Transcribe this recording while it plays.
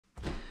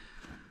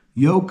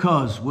Yo,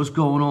 cuz, what's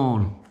going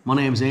on? My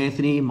name's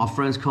Anthony. My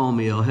friends call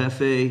me El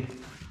Jefe.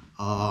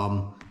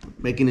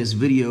 Making this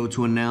video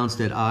to announce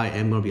that I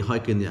am going to be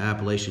hiking the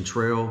Appalachian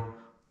Trail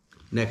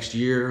next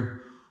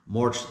year,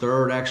 March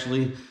 3rd,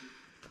 actually.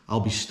 I'll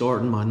be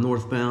starting my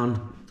northbound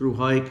through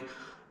hike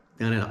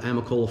down at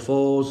Amicalola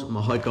Falls. I'm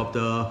going to hike up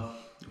the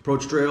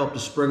approach trail up to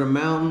Springer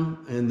Mountain,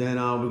 and then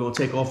we're going to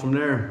take off from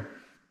there.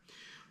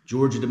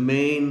 Georgia to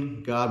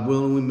Maine, God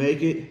willing we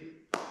make it.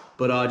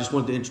 But I just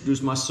wanted to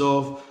introduce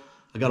myself.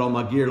 I got all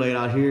my gear laid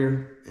out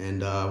here,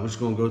 and we're just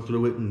gonna go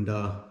through it and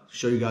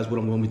show you guys what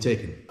I'm gonna be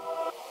taking.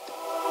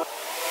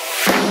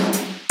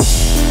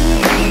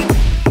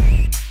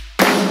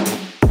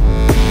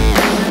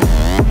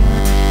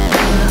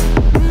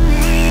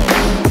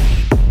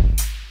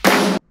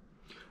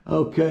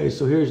 Okay,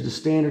 so here's the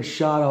standard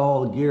shot of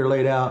all the gear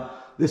laid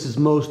out. This is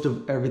most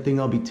of everything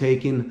I'll be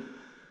taking.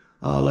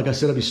 Like I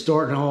said, I'll be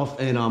starting off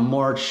in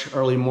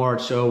early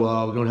March,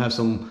 so we're gonna have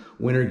some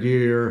winter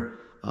gear.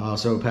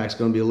 So the pack's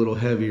gonna be a little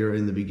heavier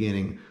in the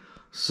beginning.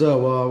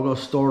 So we're gonna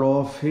start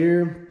off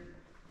here.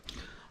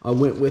 I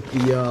went with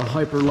the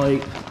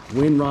Hyperlight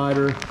Wind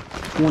Rider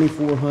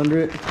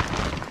 2400.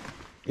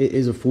 It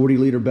is a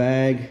 40-liter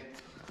bag.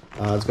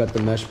 It's got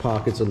the mesh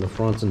pockets on the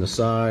front and the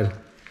side.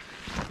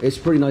 It's a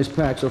pretty nice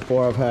pack so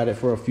far. I've had it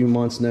for a few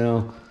months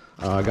now.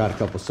 I got a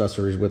couple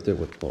accessories with it,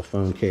 with a little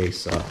phone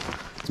case.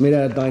 It's made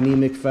out of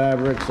dynamic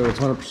fabric, so it's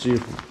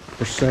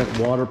 100%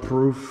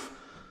 waterproof.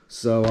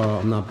 So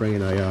I'm not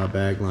bringing a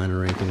bag line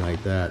or anything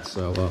like that.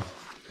 So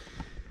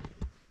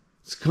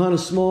it's kind of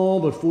small,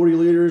 but 40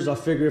 liters. I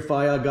figure if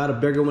I got a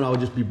bigger one, I would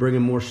just be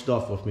bringing more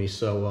stuff with me.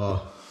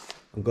 So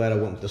I'm glad I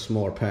went with the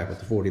smaller pack with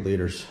the 40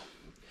 liters.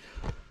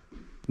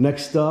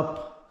 Next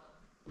up,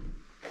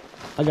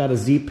 I got a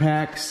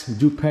Z-Pax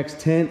Dupex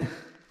tent.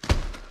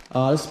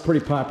 This is a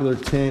pretty popular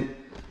tent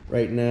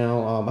right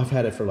now. I've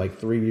had it for like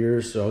 3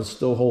 years, so it's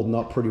still holding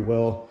up pretty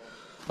well.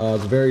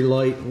 It's very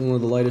light, one of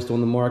the lightest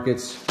on the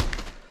markets.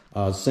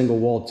 Single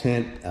wall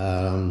tent.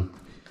 I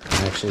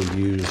actually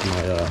use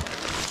my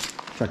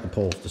tractor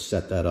poles to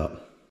set that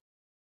up.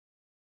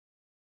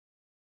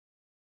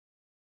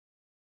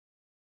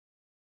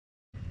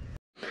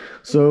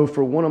 So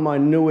for one of my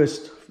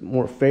newest,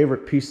 more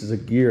favorite pieces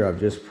of gear I've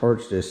just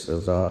purchased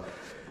is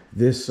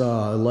this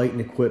lighting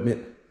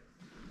equipment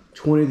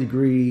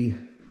 20-degree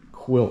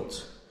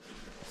quilt.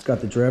 It's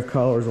got the draft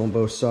collars on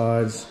both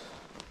sides.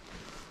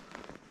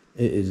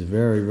 It is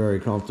very, very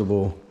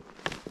comfortable.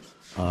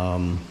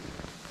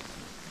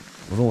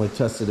 I've only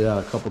tested it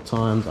out a couple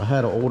times. I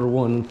had an older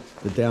one.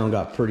 The down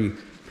got pretty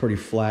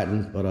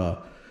flattened,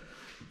 but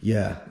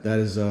yeah, that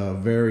is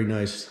very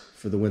nice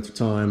for the winter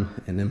time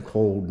and them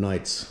cold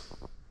nights.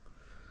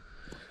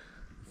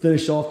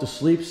 Finish off the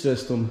sleep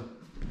system.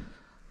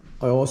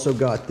 I also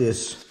got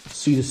this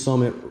Sea to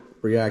Summit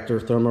Reactor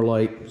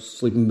Thermalite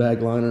sleeping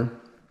bag liner.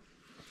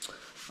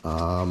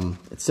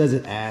 It says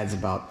it adds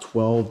about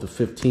 12 to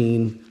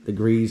 15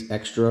 degrees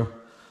extra.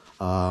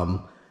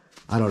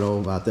 I don't know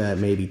about that,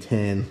 maybe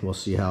 10. We'll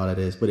see how that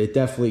is. But it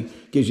definitely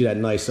gives you that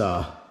nice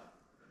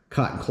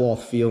cotton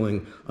cloth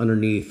feeling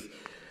underneath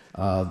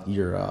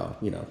your,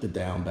 the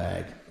down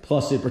bag.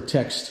 Plus it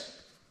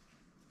protects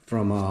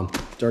from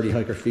dirty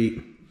hiker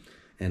feet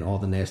and all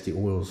the nasty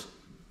oils.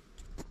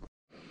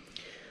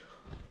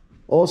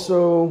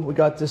 Also, we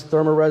got this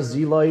Thermarest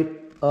Z-Light.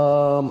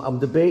 I'm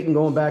debating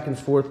going back and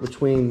forth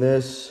between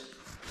this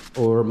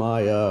or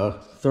my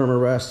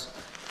Thermarest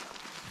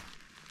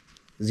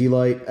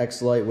Z-Light,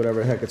 X-Light, whatever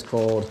the heck it's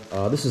called.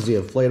 This is the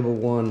inflatable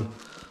one.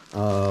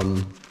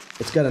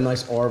 It's got a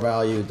nice R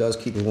value. It does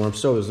keep me warm.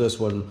 So does this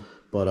one.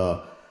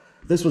 But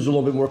this one's a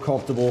little bit more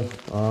comfortable.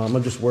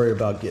 I'm just worried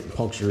about getting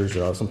punctures.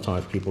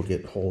 Sometimes people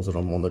get holes in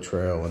them on the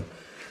trail. And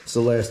it's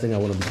the last thing I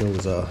want to be doing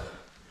is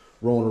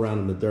rolling around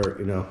in the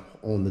dirt,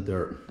 on the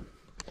dirt.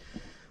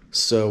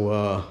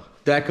 So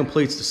that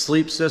completes the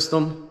sleep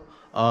system.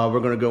 We're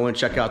going to go and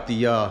check out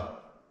the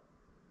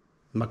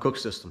my cook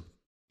system.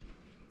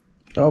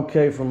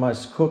 Okay, for my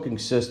cooking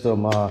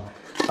system, I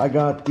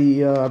got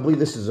the, I believe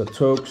this is a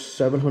Toke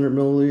 700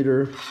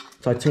 milliliter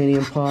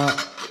titanium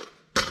pot.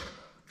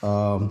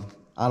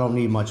 I don't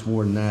need much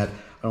more than that.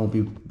 I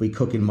don't be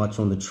cooking much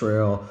on the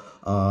trail.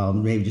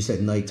 Maybe just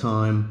at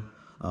nighttime,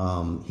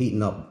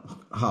 heating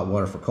up hot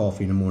water for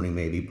coffee in the morning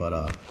maybe. But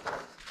yeah.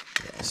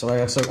 So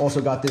I also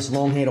got this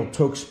long handle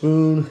Toke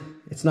spoon.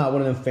 It's not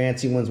one of them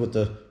fancy ones with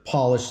the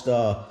polished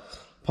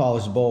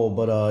bowl,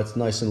 but it's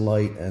nice and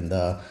light, and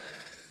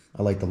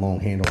I like the long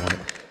handle on it.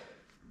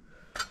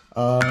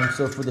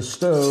 So for the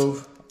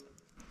stove,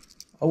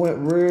 I went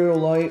real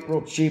light,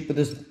 real cheap with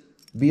this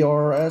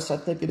BRS, I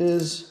think it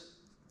is.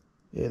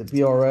 Yeah, the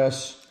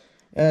BRS.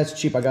 Yeah, it's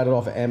cheap. I got it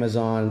off of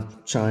Amazon,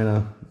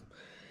 China.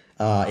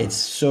 It's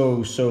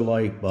so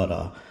light, but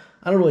I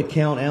don't really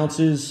count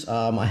ounces.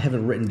 I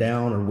haven't written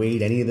down or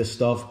weighed any of this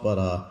stuff, but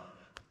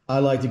I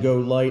like to go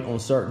light on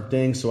certain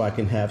things so I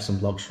can have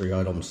some luxury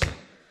items.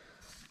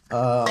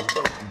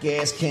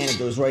 Gas can, it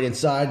goes right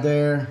inside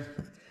there,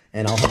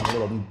 and I'll have a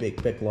little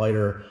big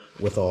lighter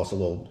with also a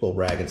little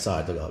rag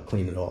inside to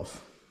clean it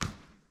off.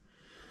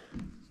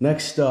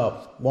 Next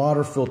up,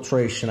 water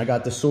filtration. I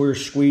got the Sawyer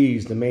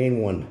Squeeze, the main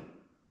one.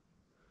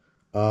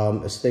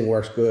 This thing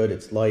works good.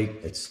 It's light.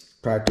 It's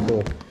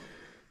practical.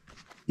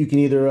 You can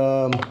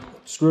either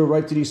screw it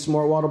right to these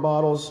smart water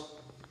bottles,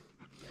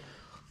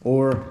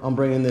 or I'm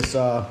bringing this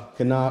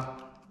Canot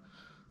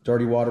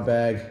dirty water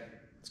bag.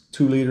 It's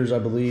 2 liters, I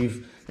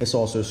believe. This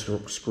also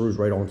screws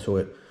right onto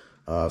it,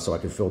 so I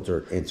can filter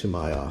it into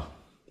my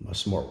my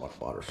smart water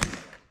bottles.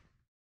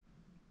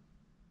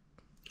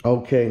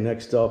 Okay,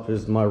 next up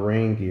is my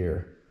rain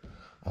gear.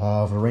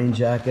 For rain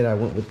jacket, I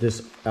went with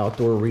this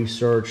Outdoor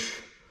Research.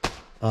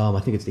 I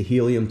think it's the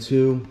Helium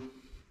 2.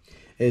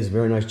 It is a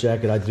very nice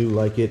jacket. I do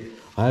like it.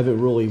 I haven't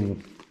really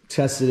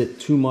tested it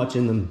too much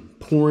in the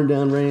pouring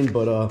down rain,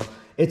 but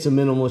it's a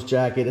minimalist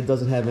jacket. It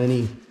doesn't have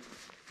any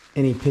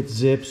pit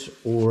zips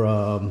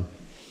or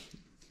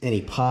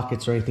any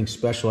pockets or anything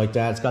special like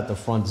that. It's got the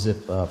front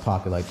zip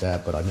pocket like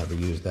that, but I never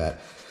used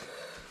that.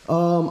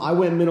 I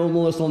went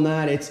minimalist on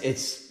that.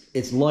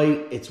 It's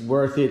light. It's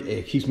worth it.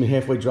 It keeps me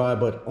halfway dry.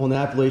 But on the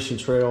Appalachian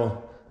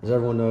Trail, as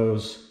everyone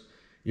knows,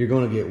 you're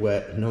going to get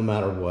wet no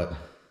matter what.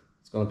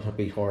 It's going to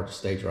be hard to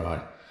stay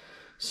dry.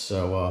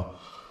 So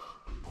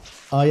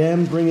I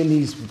am bringing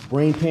these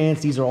rain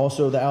pants. These are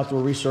also the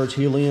Outdoor Research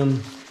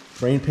Helium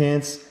rain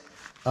pants.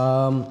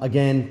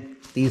 Again,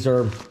 these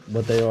are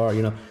what they are.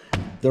 You know,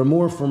 they're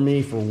more for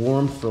me for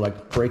warmth, for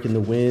like breaking the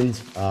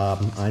wind.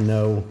 I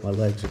know my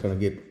legs are going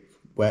to get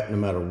wet no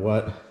matter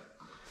what.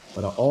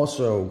 But I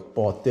also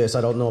bought this.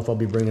 I don't know if I'll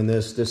be bringing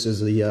this. This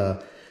is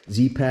the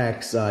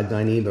Z-Packs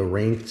Dyneema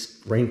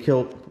rain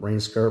kilt,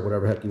 rain skirt,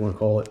 whatever heck you want to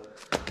call it.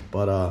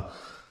 But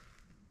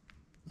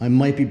I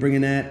might be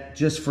bringing that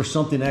just for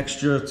something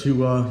extra to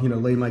you know,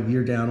 lay my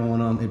gear down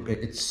on.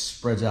 It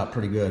spreads out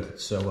pretty good.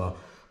 So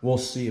we'll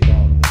see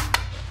about it.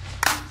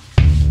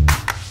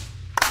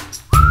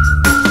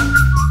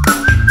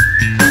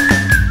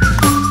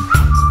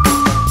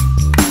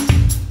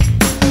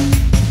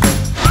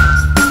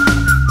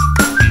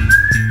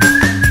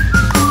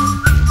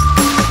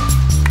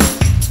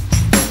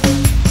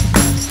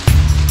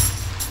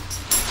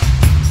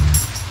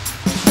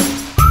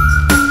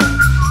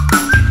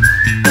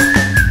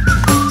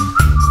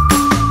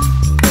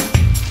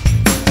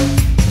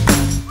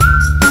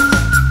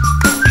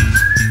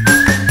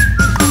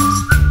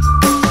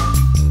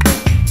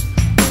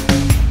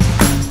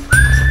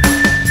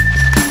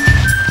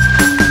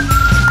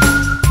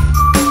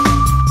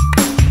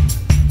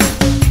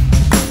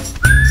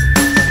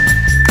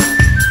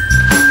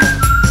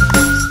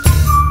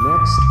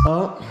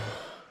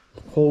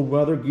 Cold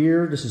weather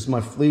gear. This is my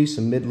fleece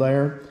and mid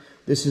layer.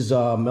 This is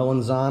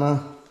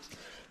Melanzana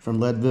from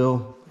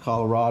Leadville,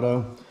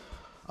 Colorado.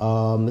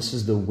 This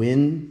is the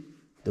Wind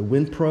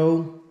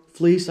Pro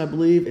fleece, I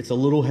believe. It's a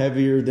little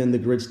heavier than the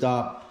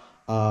Gridstop.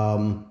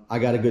 I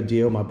got a good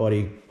deal. My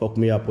buddy hooked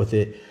me up with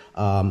it.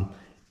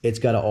 It's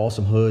got an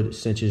awesome hood,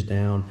 cinches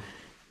down.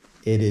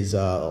 It is,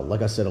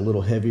 like I said, a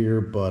little heavier,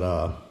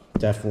 but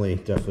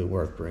definitely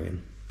worth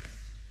bringing.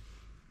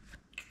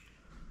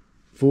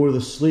 For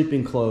the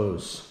sleeping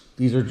clothes,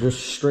 these are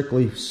just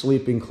strictly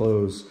sleeping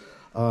clothes.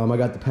 I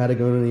got the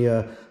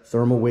Patagonia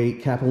Thermal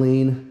Weight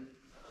Capilene.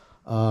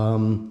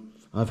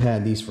 I've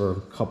had these for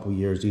a couple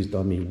years. These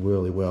done me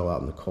really well out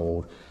in the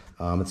cold.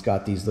 It's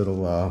got these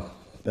little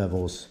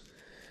bevels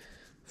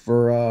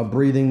for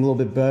breathing a little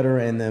bit better,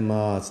 and then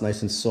it's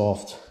nice and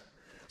soft.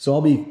 So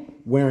I'll be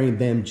wearing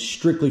them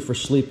strictly for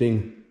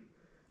sleeping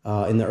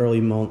in the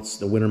early months,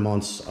 the winter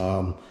months.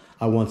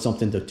 I want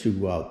something to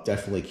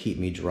definitely keep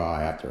me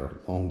dry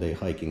after a long day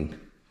hiking.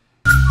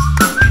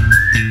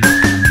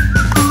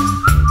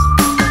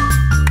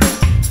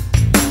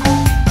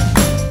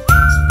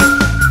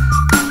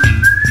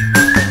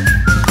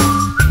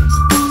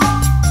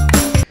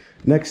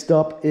 Next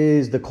up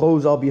is the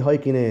clothes I'll be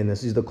hiking in.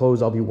 This is the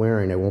clothes I'll be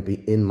wearing. It won't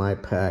be in my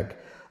pack.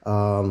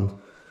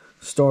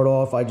 Start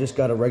off, I just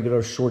got a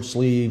regular short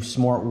sleeve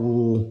smart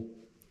wool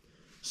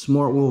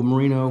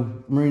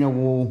merino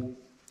wool.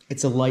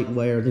 It's a light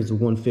layer. I think it's a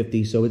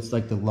 150, so it's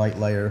like the light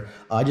layer.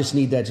 I just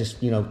need that,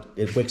 just, you know,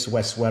 it wicks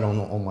wet sweat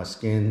on my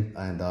skin,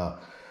 and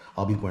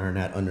I'll be wearing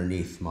that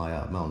underneath my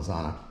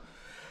Melanzana.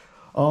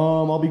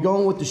 I'll be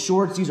going with the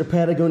shorts. These are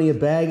Patagonia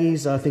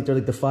baggies. I think they're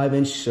like the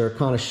 5-inch. They're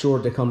kind of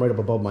short. They come right up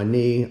above my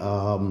knee.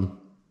 I'm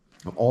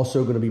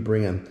also going to be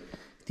bringing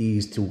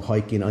these to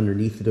hiking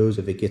underneath those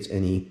if it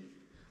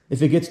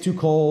gets too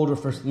cold, or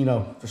for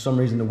some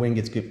reason the wind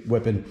gets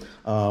whipping.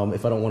 If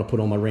I don't want to put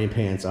on my rain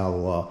pants,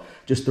 I'll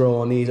just throw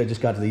on these. I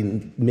just got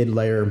the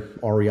mid-layer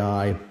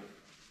REI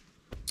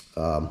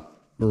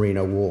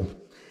merino wool.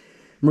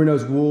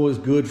 Merino's wool is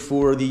good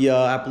for the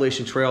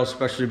Appalachian Trail,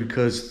 especially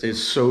because it's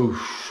so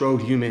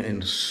humid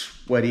and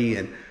sweaty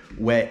and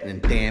wet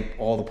and damp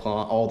all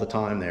the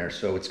time there.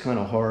 So it's kind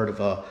of hard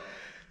to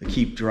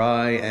keep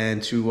dry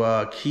and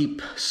to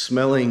keep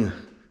smelling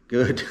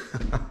good,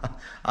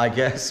 I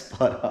guess.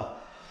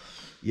 But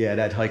yeah,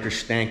 that hiker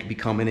stank be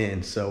coming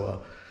in.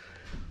 So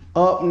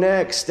up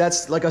next,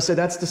 that's, like I said,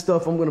 that's the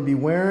stuff I'm going to be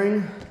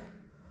wearing.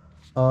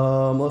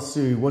 Let's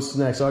see what's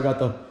next. So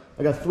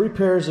I got 3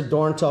 pairs of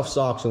darn tough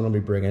socks I'm going to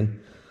be bringing.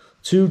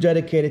 2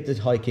 dedicated to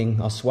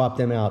hiking. I'll swap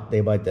them out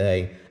day by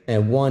day,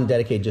 and 1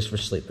 dedicated just for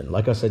sleeping.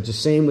 Like I said,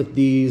 just same with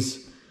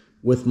these.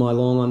 With my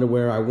long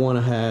underwear, I want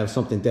to have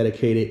something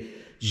dedicated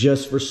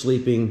just for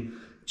sleeping,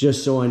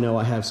 just so I know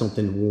I have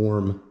something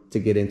warm to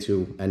get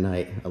into at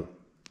night,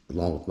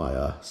 along with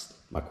my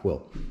my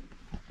quilt.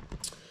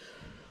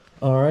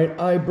 All right,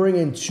 I bring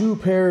in 2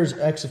 pairs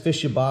ex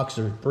officio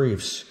boxer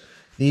briefs.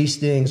 These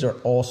things are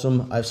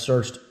awesome. I've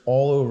searched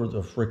all over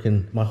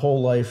the my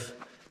whole life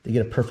to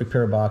get a perfect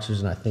pair of boxers,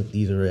 and I think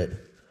these are it.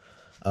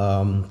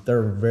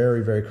 They're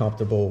very, very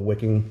comfortable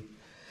wicking.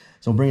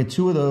 So I'm bringing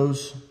 2 of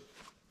those.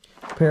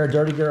 A pair of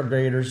Dirty Girl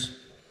gaiters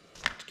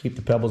to keep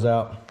the pebbles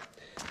out.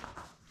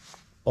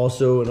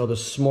 Also another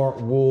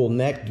Smart Wool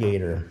neck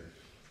gaiter.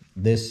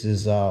 This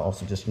is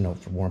also just, you know,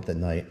 for warmth at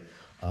night.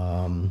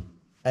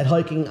 At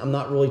hiking, I'm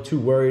not really too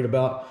worried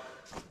about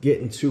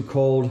getting too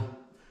cold,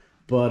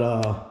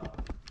 but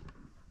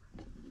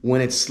when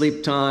it's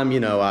sleep time,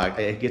 you know,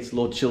 it gets a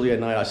little chilly at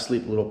night. I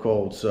sleep a little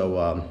cold, so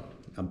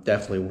I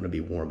definitely want to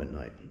be warm at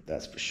night.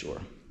 That's for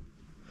sure.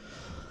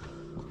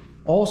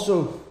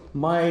 Also,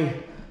 my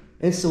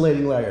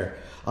insulating layer.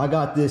 I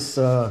got this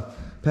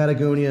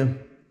Patagonia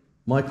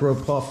Micro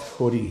Puff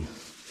hoodie.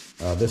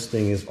 This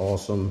thing is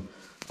awesome.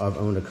 I've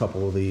owned a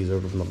couple of these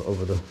over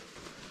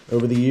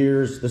the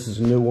years. This is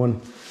a new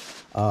one.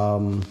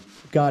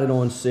 Got it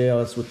on sale.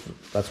 That's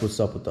what's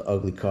up with the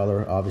ugly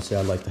color. Obviously,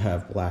 I like to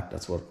have black.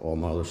 That's what all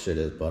my other shit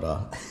is. But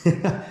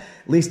at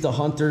least the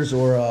hunters,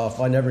 or if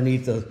I never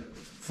need to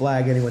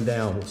flag anyone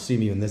down, will see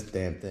me in this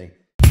damn thing.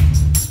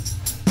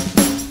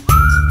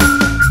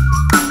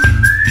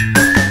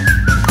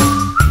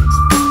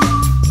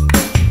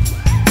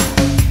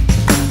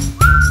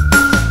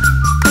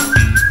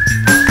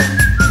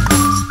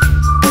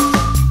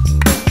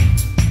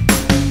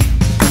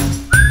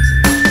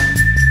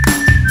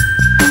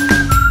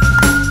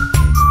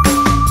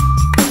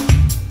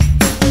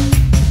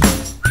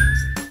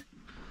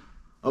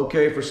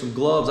 Okay, for some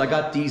gloves, I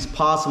got these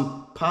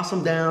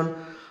possum down,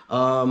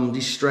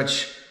 these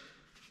stretch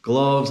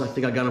gloves. I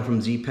think I got them from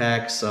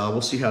Z-Packs.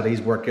 We'll see how these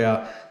work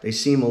out. They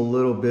seem a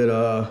little bit,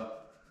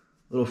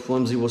 little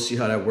flimsy. We'll see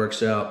how that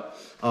works out.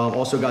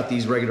 Also got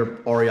these regular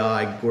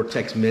REI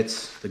Gore-Tex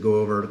mitts to go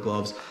over the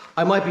gloves.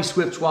 I might be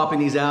swapping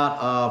these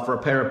out for a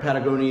pair of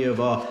Patagonia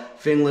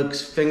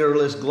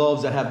fingerless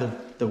gloves that have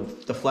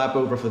the flap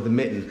over for the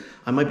mitten.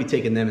 I might be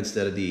taking them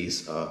instead of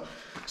these.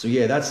 So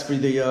yeah, that's for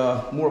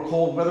the more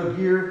cold weather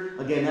gear.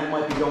 Again, that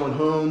might be going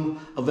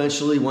home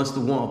eventually once the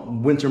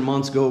winter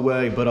months go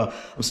away. But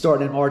I'm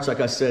starting in March, like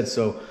I said,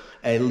 so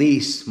at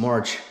least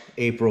March,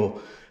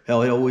 April.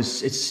 Hell, it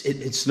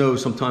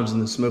snows sometimes in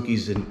the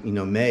Smokies in, you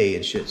know, May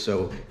and shit.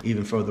 So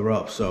even further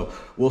up. So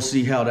we'll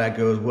see how that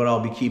goes. What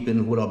I'll be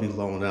keeping, what I'll be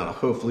loaning out.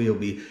 Hopefully it'll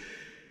be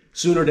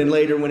sooner than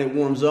later when it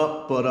warms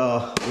up. But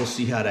we'll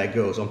see how that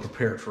goes. I'm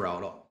prepared for it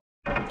all.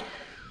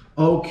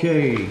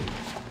 Okay.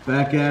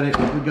 Back at it.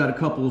 We got a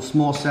couple of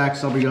small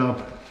sacks I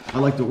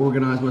like to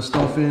organize my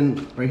stuff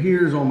in. Right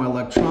here's all my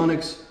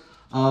electronics.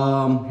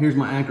 Here's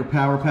my Anchor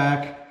power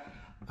pack.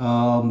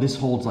 This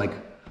holds like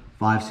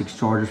 5-6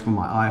 chargers for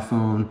my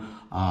iPhone.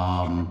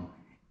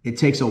 It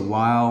takes a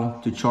while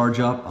to charge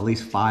up, at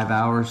least 5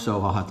 hours,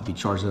 so I'll have to be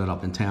charging that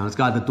up in town. It's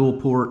got the dual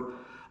port,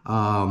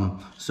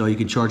 so you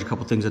can charge a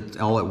couple things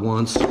all at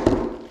once.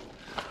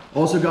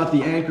 Also got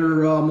the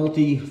Anchor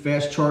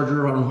multi-fast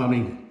charger. I don't know how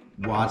many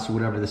watts or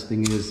whatever this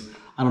thing is.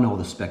 I don't know all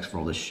the specs for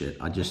all this shit.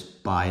 I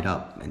just buy it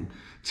up and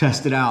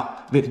test it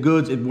out. If it's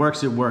good, it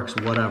works,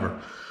 whatever.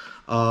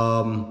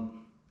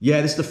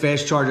 Yeah, this is the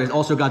fast charger. It's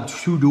also got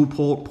 2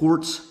 dual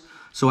ports,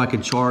 so I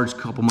can charge a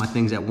couple of my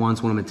things at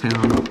once when I'm in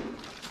town.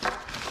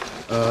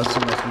 Let's see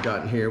what else we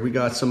got in here. We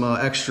got some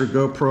extra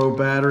GoPro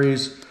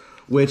batteries,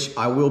 which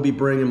I will be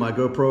bringing my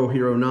GoPro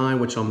Hero 9,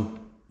 which I'm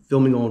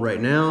filming on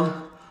right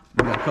now.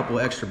 We got a couple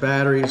of extra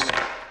batteries,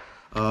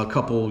 a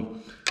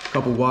couple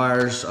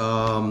wires.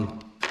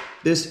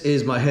 This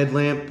is my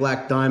headlamp,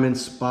 Black Diamond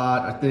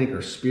Spot, I think,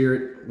 or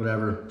Spirit,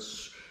 whatever.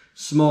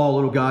 Small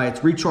little guy. It's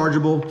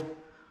rechargeable, so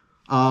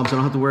I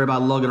don't have to worry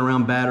about lugging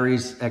around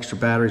batteries, extra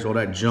batteries, all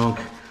that junk.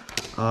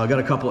 Got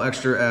a couple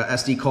extra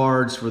SD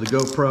cards for the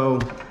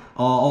GoPro.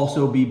 I'll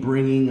also be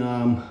bringing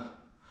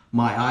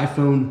my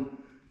iPhone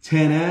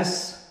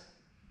XS.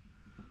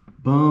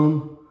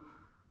 Boom.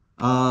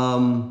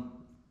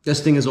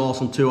 This thing is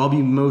awesome too. I'll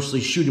be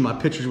mostly shooting my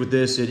pictures with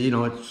this.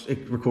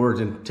 It records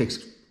and takes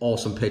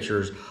awesome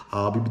pictures.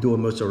 I'll be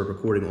doing most of the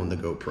recording on the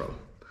GoPro.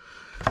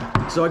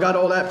 So I got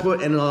all that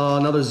put in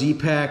another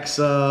Z-Packs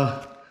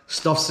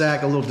stuff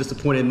sack. A little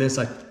disappointed in this.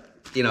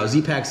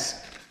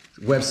 Z-Packs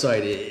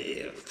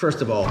website,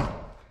 first of all,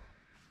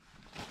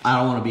 I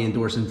don't want to be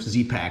endorsing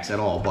Z-Packs at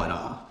all,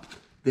 but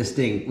this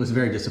thing was a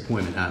very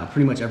disappointment.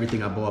 Pretty much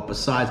everything I bought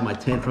besides my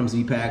tent from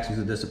Z-Packs was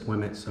a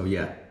disappointment. So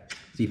yeah,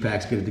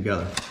 Z-Packs, get it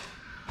together.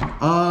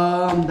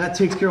 That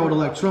takes care of all the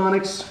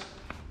electronics.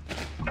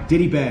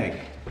 Ditty bag.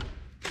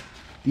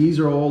 These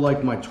are all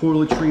like my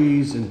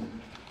toiletries and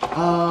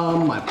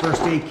my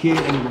first aid kit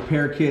and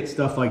repair kit,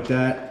 stuff like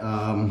that.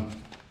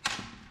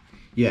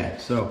 Yeah,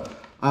 so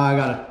I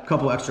got a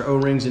couple extra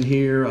O-rings in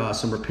here,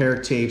 some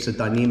repair tapes, a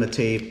Dyneema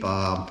tape,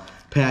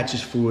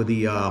 patches for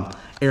the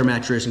air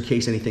mattress in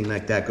case anything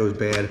like that goes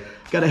bad.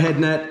 Got a head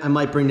net. I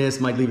might bring this,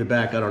 might leave it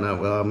back. I don't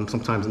know.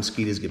 Sometimes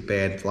mosquitoes get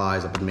bad,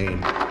 flies up in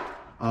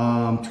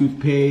Maine.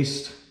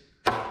 Toothpaste,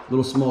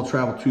 little small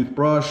travel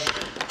toothbrush.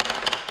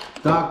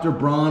 Dr.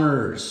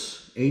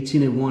 Bronner's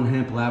 18-in-1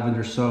 hemp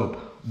lavender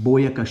soap.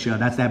 Boyakasha,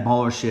 that's that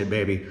baller shit,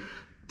 baby.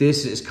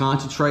 This is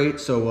concentrate,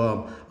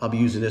 so I'll be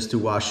using this to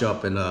wash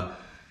up and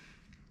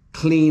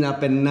clean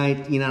up at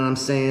night, you know what I'm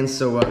saying?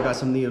 So I got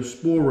some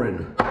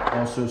Neosporin,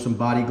 also some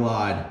Body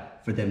Glide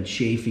for them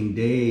chafing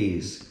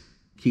days.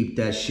 Keep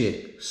that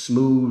shit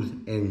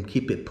smooth and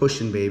keep it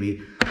pushing,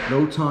 baby.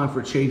 No time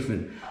for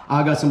chafing.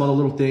 I got some other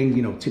little things,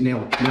 you know,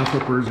 nail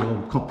clippers, a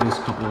little couple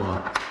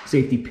of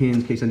safety pins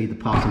in case I need to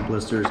pop some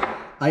blisters.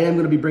 I am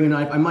gonna be bringing a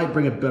knife. I might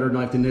bring a better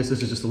knife than this.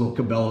 This is just a little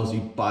Cabela's. You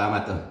buy them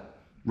at the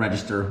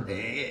register.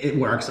 It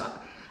works.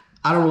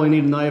 I don't really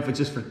need a knife. It's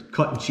just for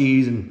cutting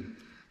cheese and,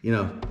 you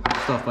know,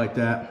 stuff like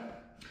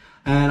that.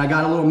 And I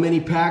got a little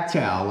mini pack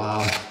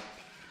towel.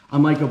 I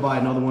might go buy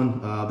another one.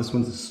 This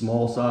one's a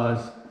small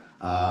size.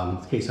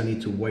 In case I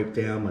need to wipe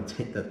down my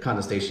tent, the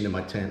condensation in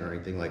my tent or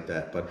anything like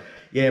that. But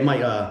yeah, it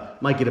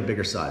might get a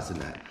bigger size than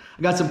that.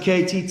 I got some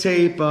KT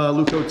tape,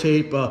 Leuco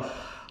tape.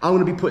 I'm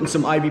gonna be putting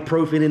some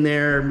ibuprofen in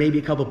there, maybe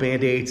a couple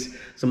Band-Aids,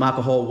 some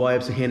alcohol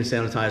wipes, a hand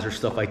sanitizer,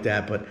 stuff like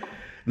that. But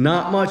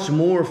not much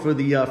more for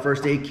the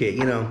first aid kit.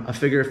 You know, I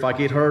figure if I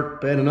get hurt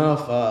bad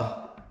enough,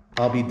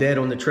 I'll be dead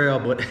on the trail.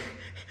 But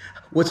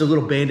what's a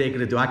little Band-Aid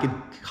gonna do? I could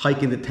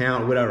hike into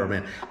town, whatever,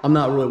 man. I'm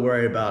not really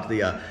worried about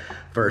the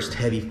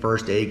heavy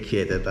first aid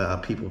kit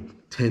that people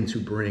tend to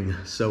bring.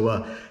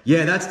 So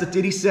yeah, that's the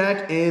ditty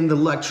sack and the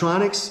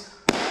electronics.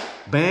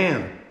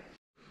 Bam.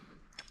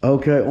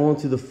 Okay, on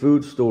to the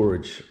food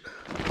storage.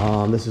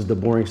 This is the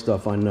boring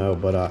stuff, I know,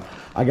 but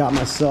I got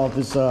myself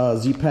this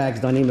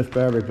Z-Packs Dyneema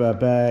fabric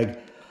bag.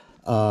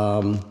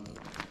 Comes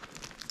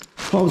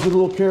with a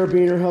little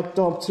carabiner hooked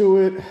up to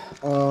it.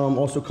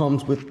 Also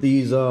comes with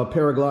these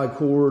Paraglide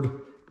cord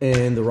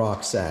and the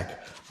rucksack.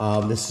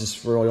 This is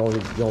for y'all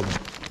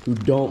who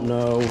don't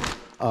know.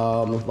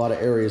 A lot of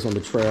areas on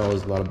the trail,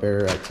 there's a lot of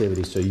bear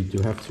activity, so you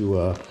do have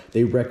to,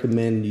 they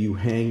recommend you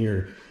hang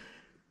your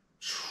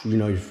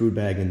food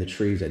bag in the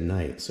trees at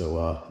night,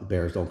 so the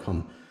bears don't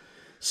come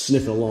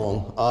sniffing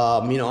along.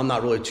 I'm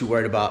not really too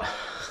worried about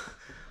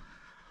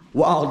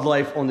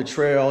wildlife on the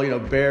trail.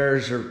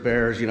 Bears are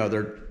bears,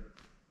 they're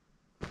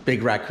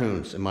big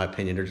raccoons, in my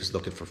opinion. They're just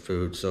looking for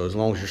food. So as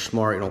long as you're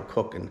smart, you don't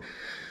cook and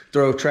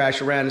throw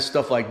trash around and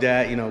stuff like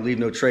that, leave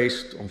no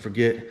trace, don't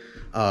forget,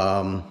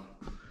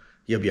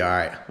 you'll be all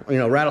right.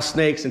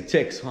 Rattlesnakes and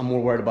ticks, I'm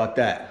more worried about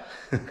that.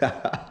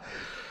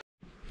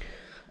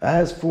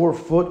 As for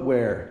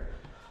footwear,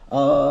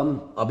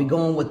 I'll be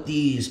going with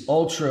these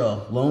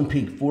Ultra Lone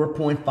Peak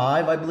 4.5,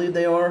 I believe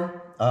they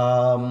are.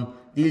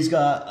 These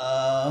got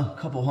a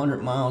couple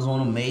 100 miles on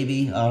them,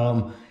 maybe.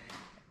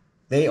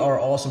 They are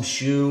awesome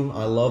shoe.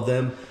 I love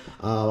them.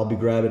 I'll be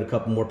grabbing a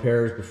couple more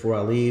pairs before I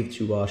leave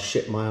to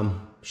ship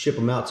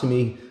them out to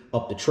me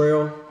up the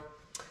trail.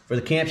 For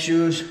the camp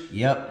shoes,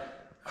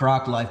 yep,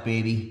 Croc Life,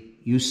 baby.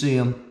 You see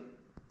them.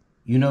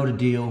 You know the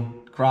deal.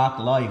 Croc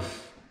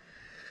Life.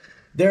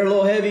 They're a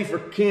little heavy for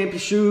camp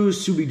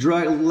shoes to be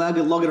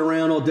lugging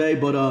around all day,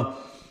 but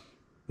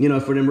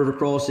for them river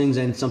crossings,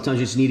 and sometimes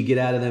you just need to get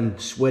out of them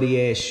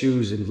sweaty ass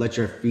shoes and let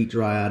your feet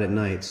dry out at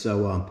night.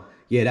 So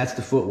yeah, that's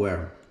the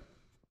footwear.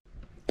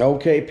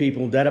 Okay,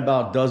 people, that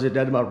about does it.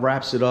 That about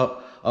wraps it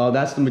up.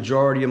 That's the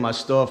majority of my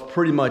stuff,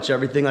 pretty much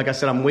everything. Like I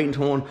said, I'm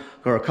waiting on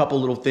a couple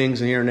little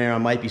things in here and there. I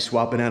might be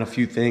swapping out a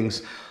few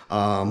things,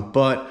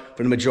 but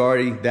for the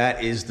majority,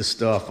 that is the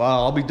stuff.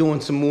 I'll be doing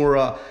some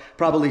more,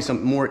 probably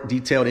some more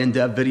detailed,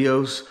 in-depth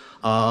videos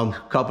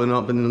coming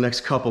up in the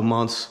next couple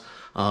months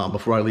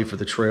before I leave for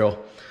the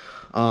trail.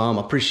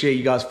 Appreciate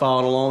you guys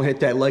following along. Hit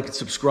that like and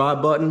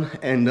subscribe button,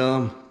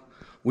 and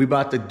we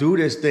about to do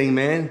this thing,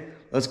 man.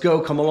 Let's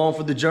go. Come along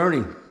for the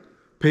journey.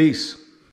 Peace.